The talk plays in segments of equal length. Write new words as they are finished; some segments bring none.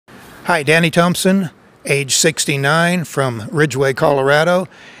Hi, Danny Thompson, age 69, from Ridgeway, Colorado,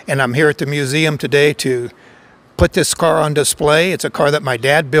 and I'm here at the museum today to put this car on display. It's a car that my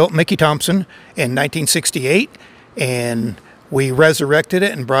dad built, Mickey Thompson, in 1968, and we resurrected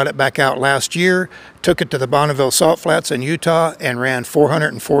it and brought it back out last year, took it to the Bonneville Salt Flats in Utah, and ran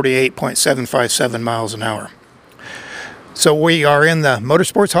 448.757 miles an hour. So we are in the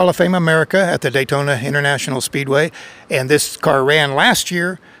Motorsports Hall of Fame America at the Daytona International Speedway, and this car ran last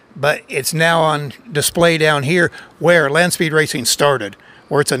year, but it's now on display down here where land speed racing started,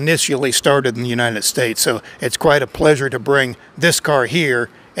 where it's initially started in the United States. So it's quite a pleasure to bring this car here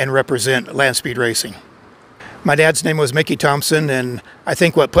and represent land speed racing. My dad's name was Mickey Thompson, and I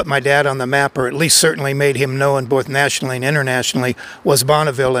think what put my dad on the map, or at least certainly made him known both nationally and internationally, was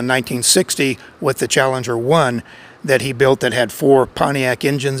Bonneville in 1960 with the Challenger 1 that he built that had 4 Pontiac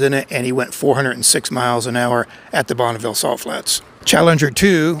engines in it, and he went 406 miles an hour at the Bonneville Salt Flats. Challenger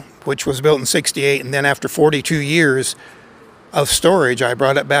 2, which was built in 68, and then after 42 years of storage, I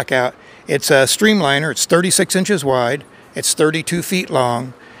brought it back out. It's a streamliner. It's 36 inches wide. It's 32 feet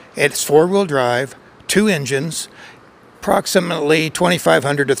long. It's 4-wheel drive, 2 engines, approximately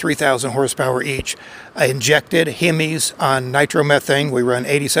 2,500 to 3,000 horsepower each. Injected Hemis on nitromethane. We run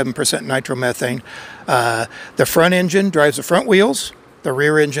 87% nitromethane. The front engine drives the front wheels. The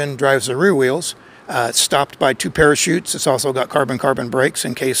rear engine drives the rear wheels. It's stopped by 2 parachutes. It's also got carbon-carbon brakes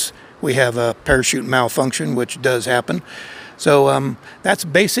in case we have a parachute malfunction, which does happen. So that's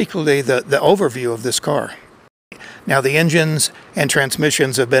basically the overview of this car. Now the engines and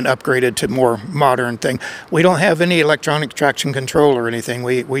transmissions have been upgraded to more modern thing. We don't have any electronic traction control or anything.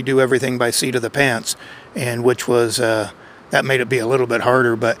 We do everything by seat of the pants, and which was that made it be a little bit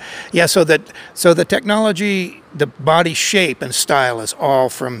harder. But yeah, so the technology, the body shape and style is all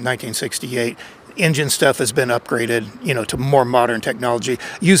from 1968. Engine stuff has been upgraded, to more modern technology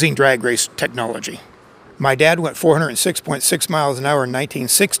using drag race technology. My dad went 406.6 miles an hour in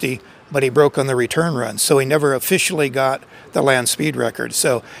 1960, but he broke on the return run, so he never officially got the land speed record.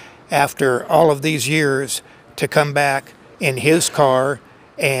 So after all of these years, to come back in his car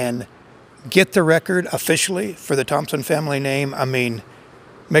and get the record officially for the Thompson family name, I mean,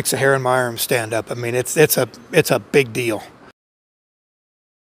 makes the hair on my arm stand up. I mean, it's a big deal.